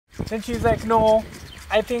Then she's like, no,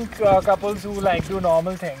 I think couples who like do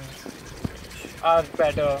normal things are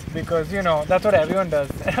better because, you know, that's what everyone does.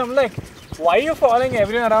 And I'm like, why are you following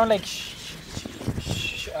everyone around like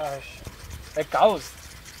like cows,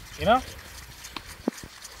 you know?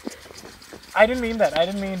 I didn't mean that. I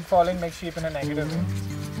didn't mean following like sheep in a negative way.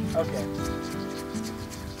 Okay.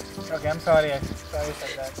 Okay, I'm sorry. I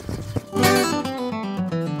said that.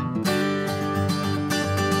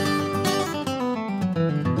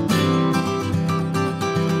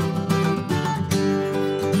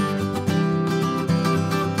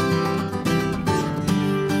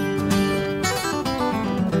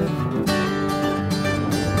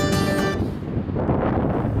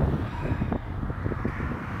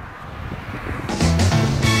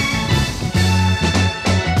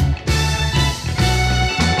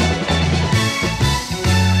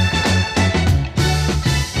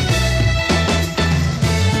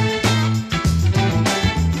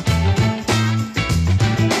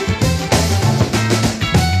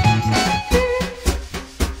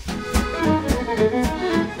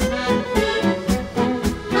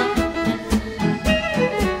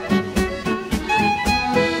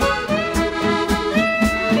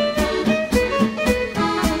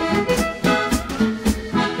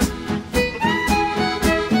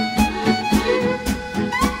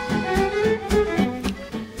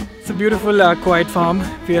 Beautiful quiet farm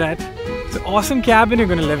we're at. It's an awesome cabin you're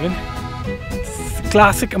gonna live in. It's a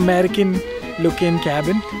classic American looking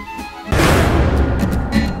cabin.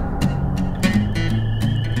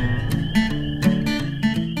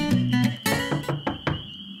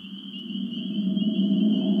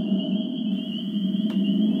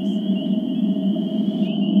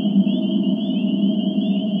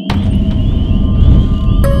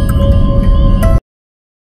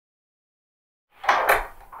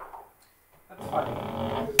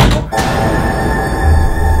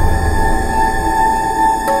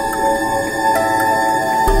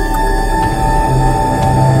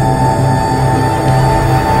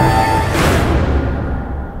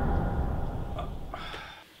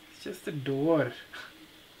 Just the door.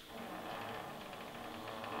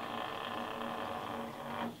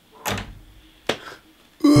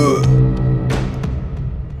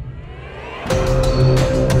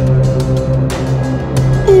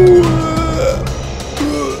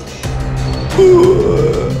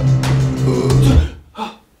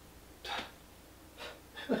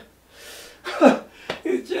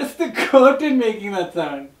 It's just the curtain making that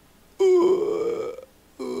sound.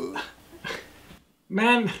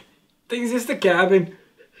 Man, I think it's just the cabin.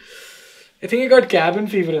 I think I got cabin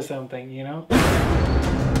fever or something, you know?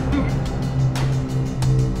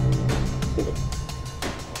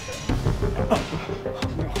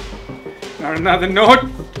 Not another note.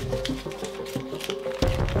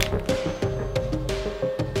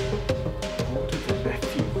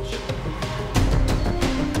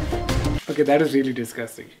 Okay, that is really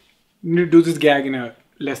disgusting. You need to do this gag in a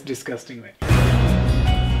less disgusting way.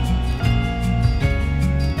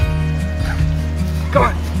 Come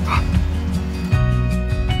on!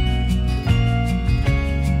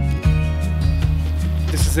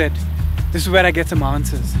 This is it. This is where I get some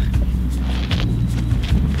answers.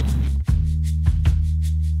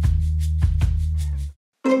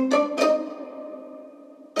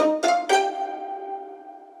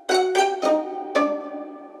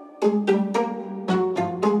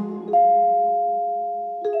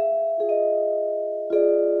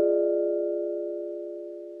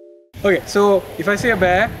 Okay, so if I see a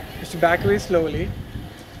bear, just to back away slowly.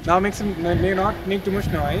 Now may not make too much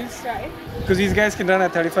noise. Right. Because these guys can run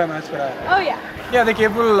at 35 miles per hour. Oh yeah. Yeah, they're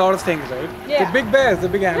capable of a lot of things, right? Yeah. The big bears, the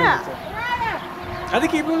big animals. Yeah. Are they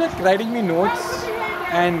capable of writing me notes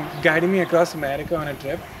and guiding me across America on a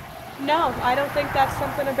trip? No, I don't think that's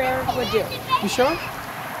something a bear would do. You sure?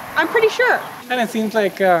 I'm pretty sure. And it seems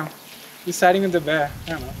like you're siding with the bear. I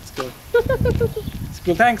don't know, it's cool. It's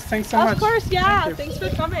cool, thanks so much. Of course, yeah, thanks for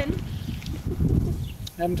coming.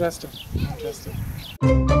 I'm trusted.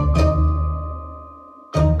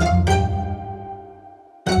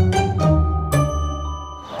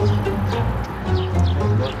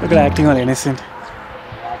 Look at acting all innocent.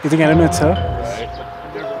 You think I don't know it's her?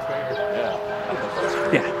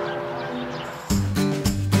 Yeah.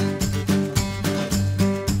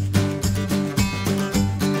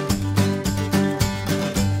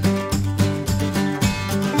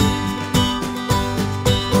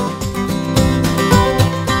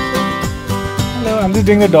 Hello, I'm just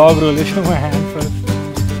doing the dog roll. Just show my hand first.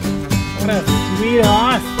 What a sweet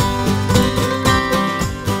ass.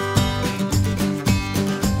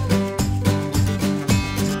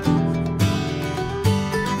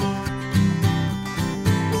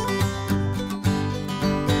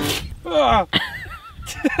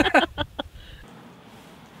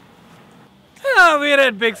 We're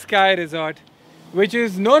at Big Sky Resort, which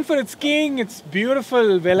is known for its skiing, its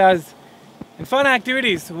beautiful villas, and fun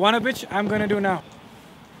activities, one of which I'm gonna do now.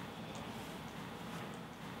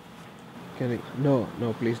 Can I? No,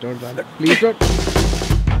 no, please don't run. Please don't.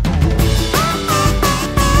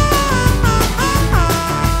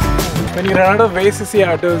 When you run out of ways to see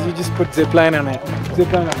outdoors, you just put zipline on it.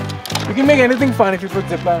 Zipline on it. You can make anything fun if you put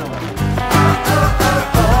zipline on it.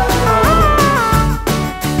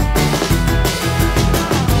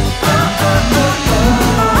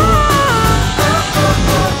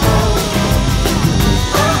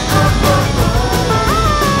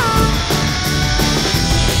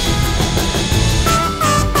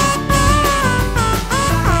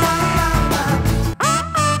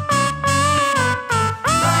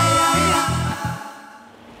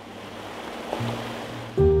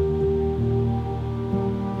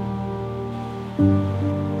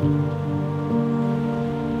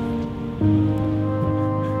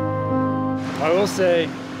 I will say,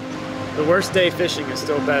 the worst day fishing is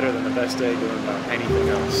still better than the best day doing about anything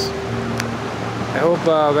else. I hope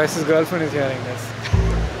Wes's girlfriend is hearing this.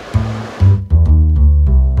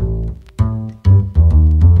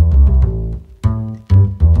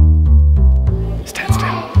 Stand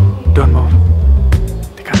still. Don't move.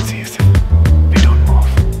 They can't see us. We don't move.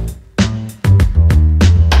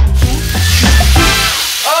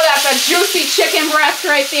 Oh, that's a juicy chicken breast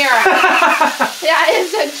right there. That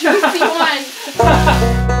is a juicy one.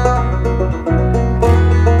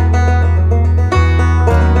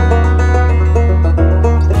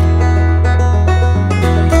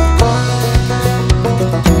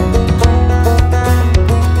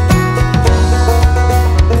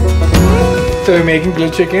 So we're making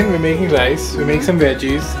grilled chicken, we're making rice, we make some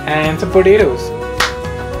veggies and some potatoes.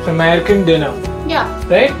 It's American dinner, Yeah,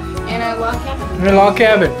 right? and a log cabin. In a log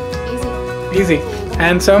cabin. Easy. Easy.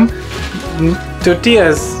 And some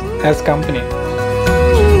tortillas as company.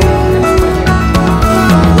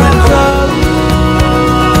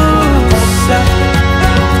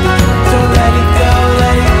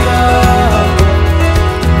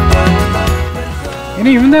 You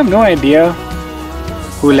know, even though I have no idea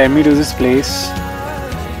who led me to this place,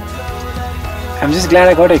 I'm just glad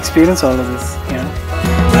I got to experience all of this, you know.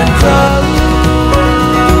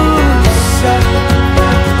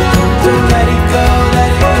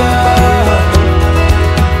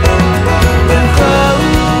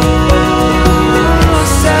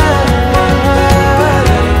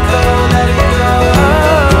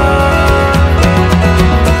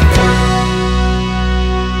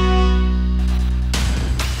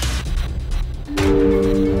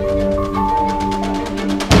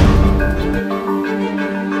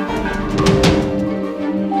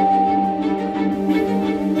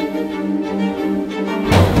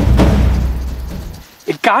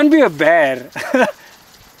 It can't be a bear.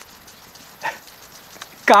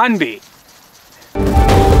 Can't be.